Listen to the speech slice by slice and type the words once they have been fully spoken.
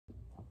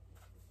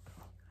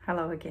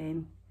Hello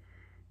again.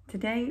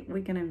 Today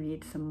we're going to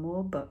read some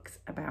more books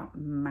about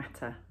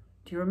matter.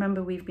 Do you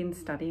remember we've been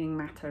studying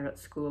matter at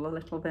school a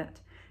little bit?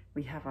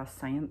 We have our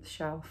science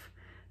shelf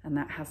and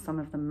that has some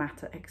of the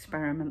matter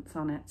experiments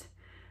on it,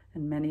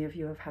 and many of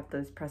you have had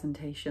those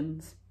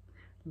presentations.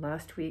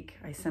 Last week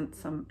I sent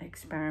some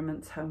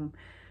experiments home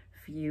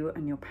for you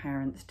and your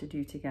parents to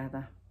do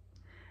together,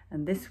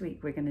 and this week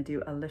we're going to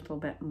do a little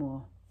bit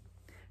more.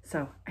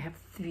 So I have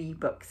 3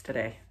 books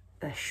today.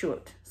 They're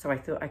short, so I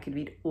thought I could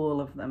read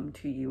all of them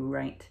to you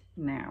right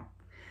now.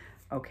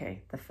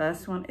 Okay, the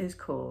first one is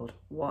called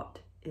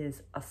What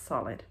is a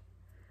Solid?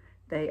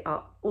 They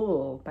are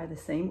all by the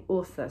same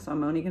author, so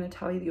I'm only going to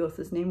tell you the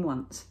author's name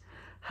once.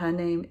 Her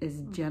name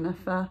is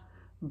Jennifer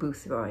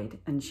Boothroyd,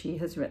 and she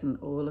has written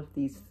all of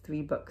these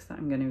 3 books that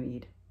I'm going to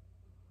read.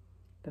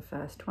 The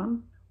first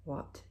one,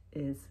 What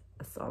is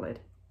a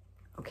Solid?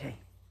 Okay.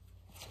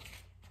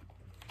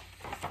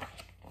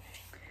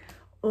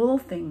 All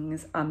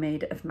things are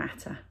made of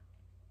matter.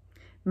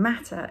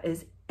 Matter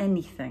is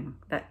anything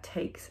that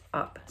takes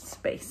up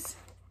space.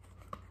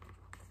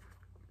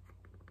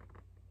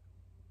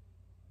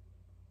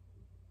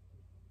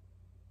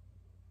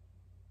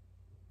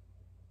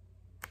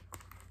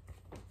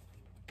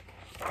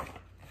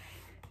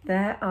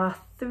 There are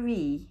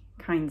 3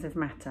 kinds of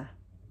matter.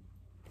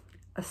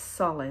 A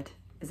solid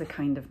is a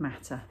kind of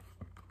matter.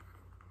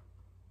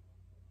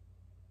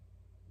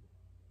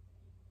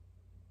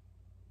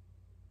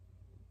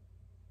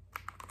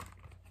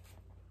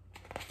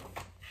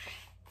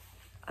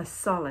 A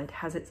solid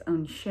has its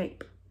own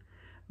shape.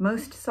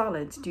 Most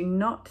solids do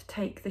not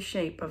take the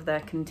shape of their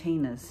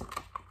containers.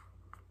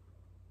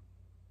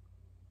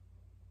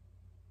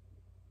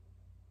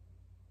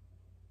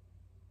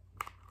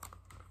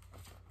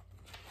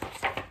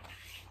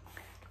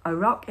 A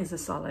rock is a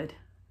solid.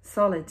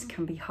 Solids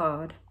can be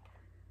hard.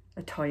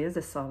 A toy is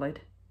a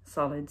solid.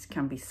 Solids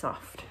can be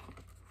soft.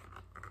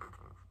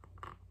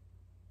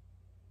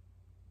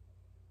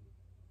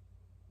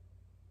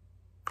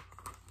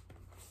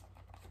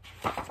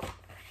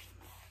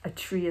 A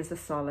tree is a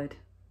solid.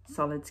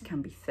 Solids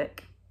can be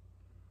thick.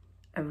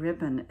 A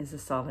ribbon is a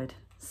solid.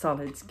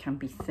 Solids can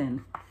be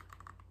thin.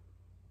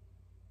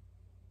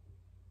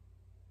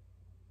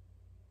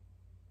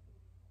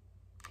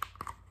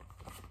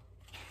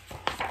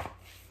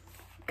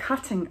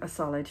 Cutting a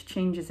solid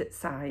changes its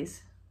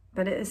size,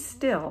 but it is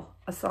still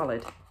a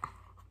solid.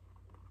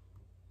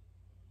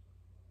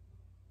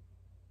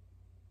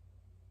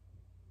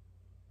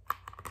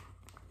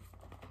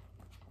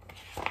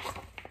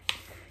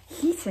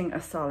 Heating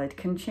a solid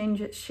can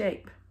change its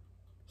shape.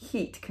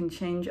 Heat can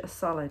change a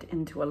solid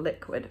into a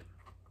liquid.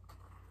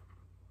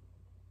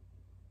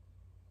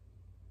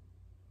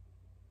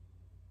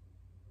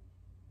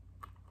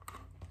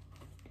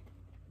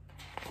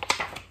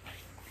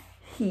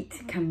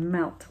 Heat can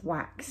melt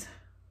wax.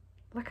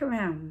 Look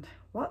around.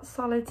 What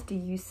solids do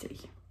you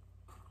see?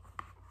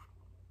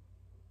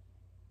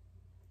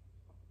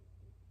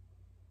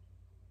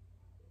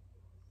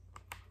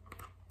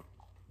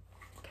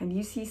 Can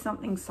you see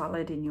something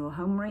solid in your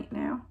home right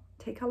now?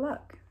 Take a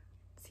look.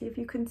 See if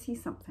you can see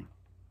something.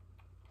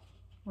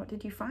 What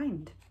did you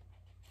find?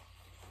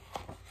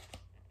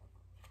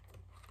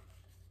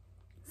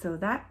 So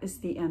that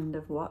is the end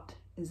of What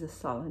is a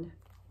Solid.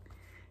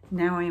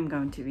 Now I am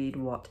going to read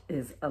What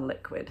is a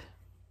Liquid.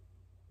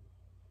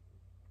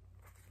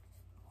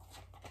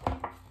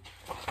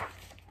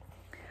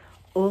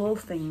 All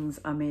things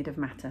are made of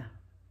matter.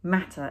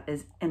 Matter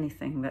is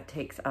anything that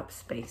takes up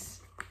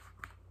space.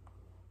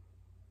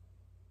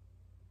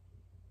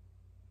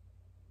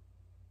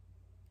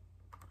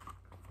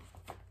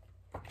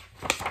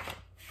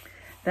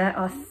 There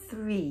are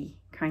 3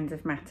 kinds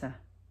of matter.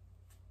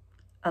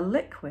 A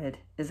liquid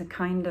is a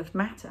kind of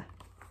matter.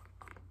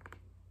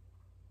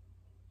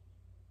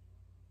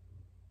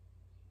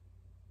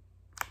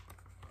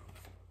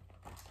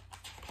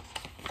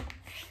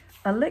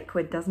 A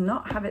liquid does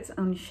not have its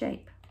own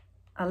shape.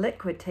 A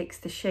liquid takes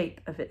the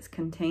shape of its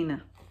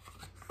container.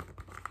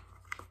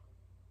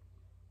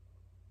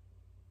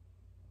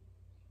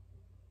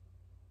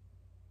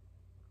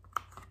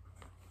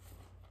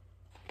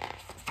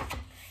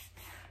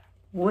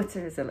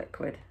 Water is a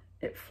liquid,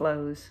 it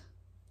flows.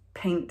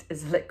 Paint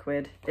is a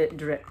liquid, it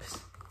drips.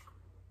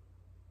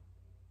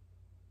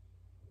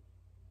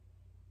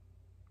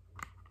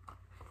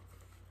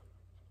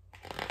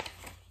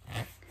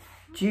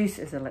 Juice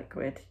is a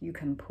liquid, you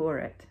can pour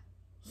it.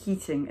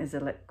 Heating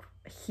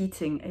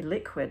a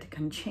liquid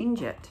can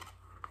change it.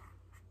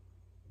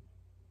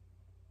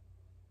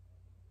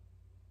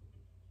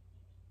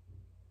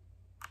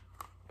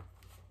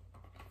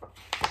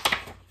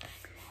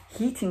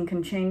 Heating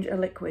can change a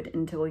liquid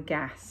into a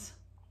gas.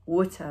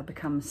 Water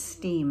becomes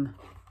steam.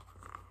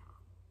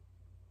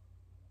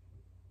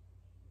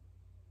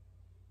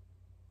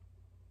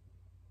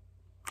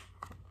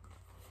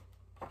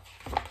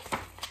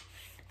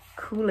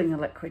 Cooling a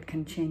liquid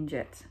can change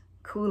it.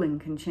 Cooling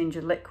can change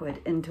a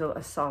liquid into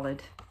a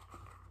solid.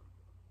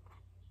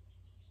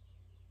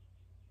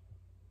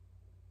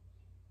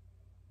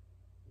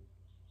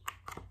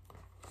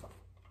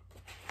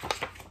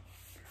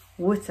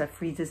 Water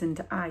freezes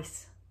into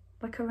ice.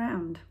 Look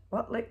around.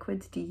 What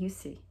liquids do you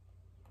see?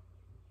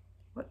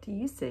 What do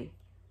you see?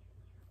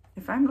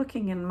 If I'm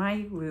looking in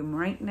my room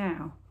right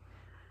now,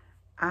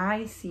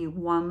 I see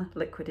one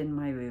liquid in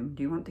my room.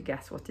 Do you want to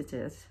guess what it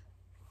is?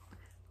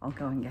 I'll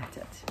go and get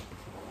it.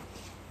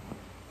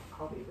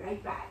 I'll be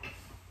right back.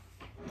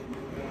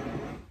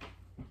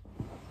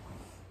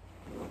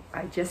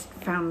 I just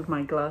found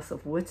my glass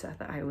of water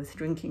that I was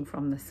drinking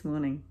from this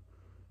morning.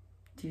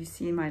 Do you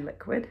see my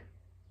liquid?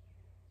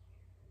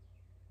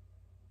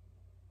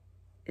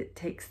 It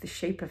takes the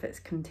shape of its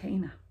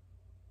container.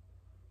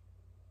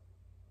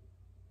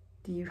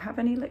 Do you have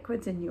any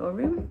liquids in your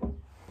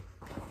room?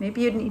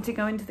 Maybe you'd need to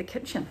go into the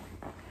kitchen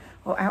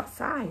or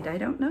outside, I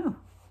don't know.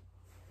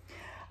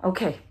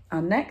 Okay,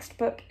 our next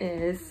book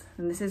is,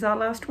 and this is our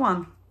last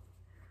one,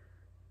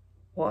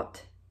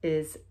 What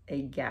is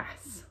a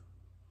Gas?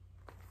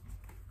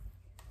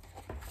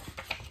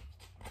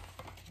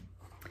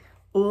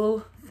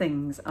 All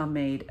things are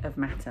made of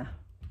matter.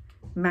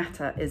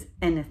 Matter is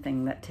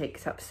anything that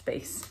takes up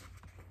space.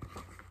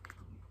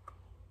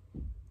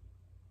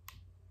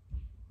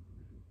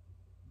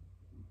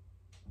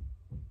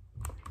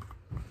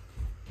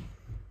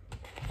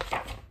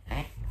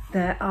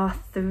 There are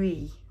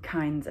 3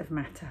 kinds of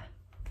matter.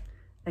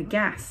 A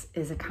gas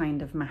is a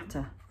kind of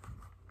matter.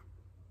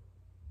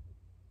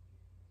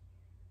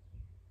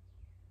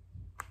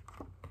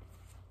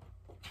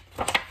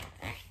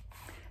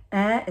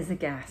 Air is a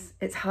gas.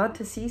 It's hard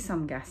to see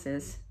some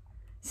gases.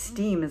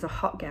 Steam is a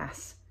hot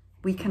gas.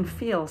 We can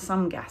feel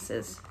some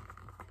gases.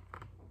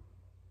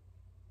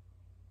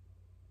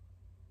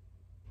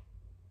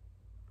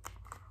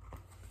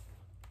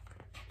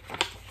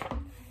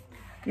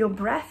 Your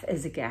breath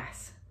is a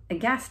gas. A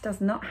gas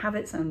does not have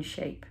its own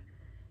shape.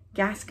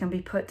 Gas can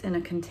be put in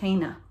a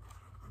container.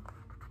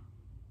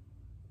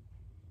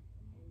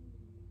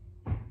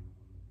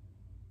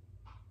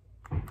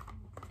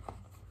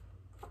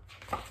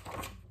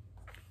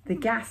 The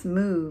gas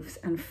moves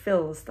and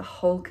fills the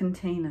whole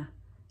container.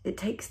 It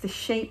takes the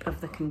shape of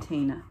the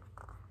container.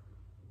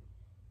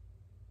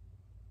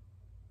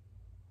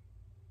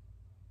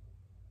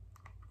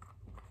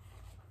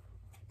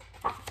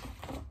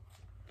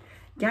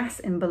 Gas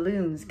in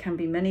balloons can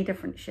be many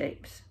different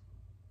shapes.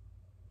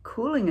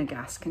 Cooling a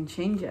gas can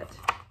change it.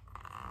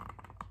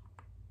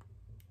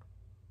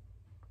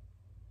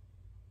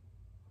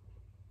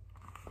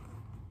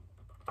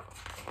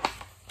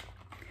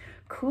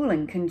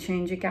 Cooling can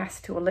change a gas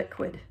to a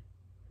liquid.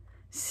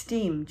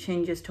 Steam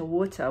changes to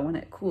water when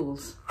it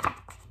cools.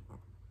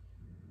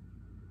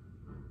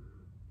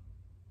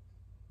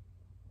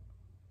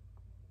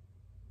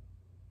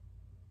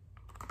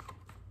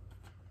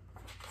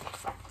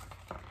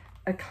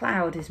 A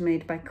cloud is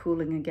made by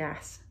cooling a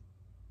gas.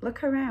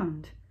 Look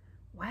around.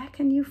 Where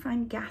can you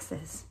find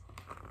gases?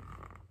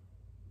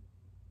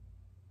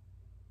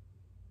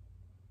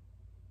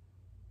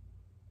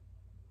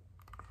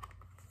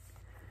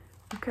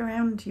 Look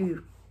around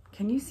you.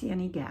 Can you see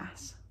any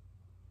gas?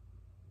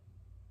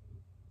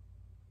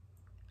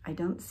 I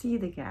don't see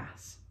the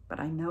gas, but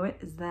I know it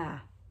is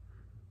there.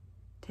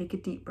 Take a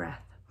deep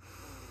breath.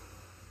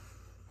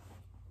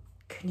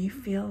 Can you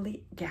feel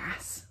the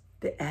gas,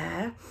 the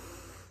air,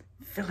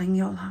 filling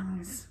your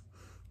lungs?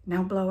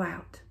 Now blow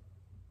out.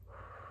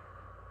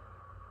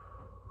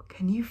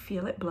 Can you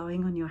feel it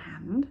blowing on your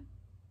hand?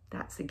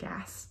 That's a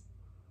gas.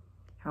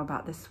 How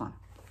about this one?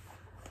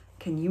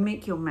 Can you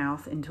make your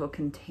mouth into a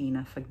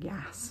container for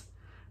gas?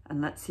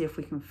 And let's see if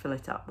we can fill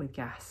it up with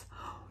gas.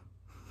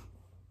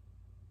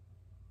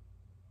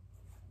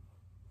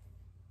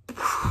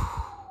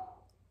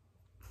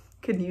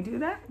 Can you do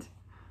that?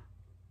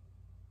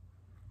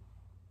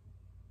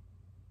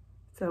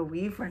 So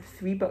we've read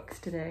 3 books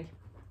today.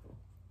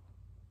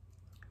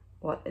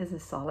 What is a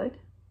solid?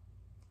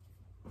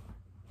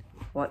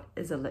 What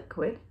is a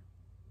liquid?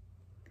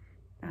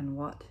 And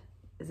what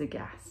is a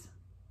gas?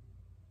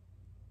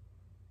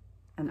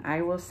 And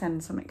I will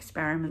send some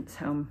experiments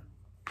home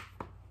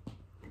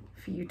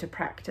for you to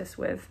practice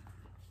with.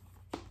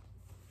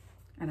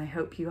 And I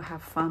hope you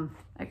have fun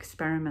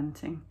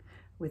experimenting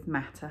with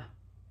matter.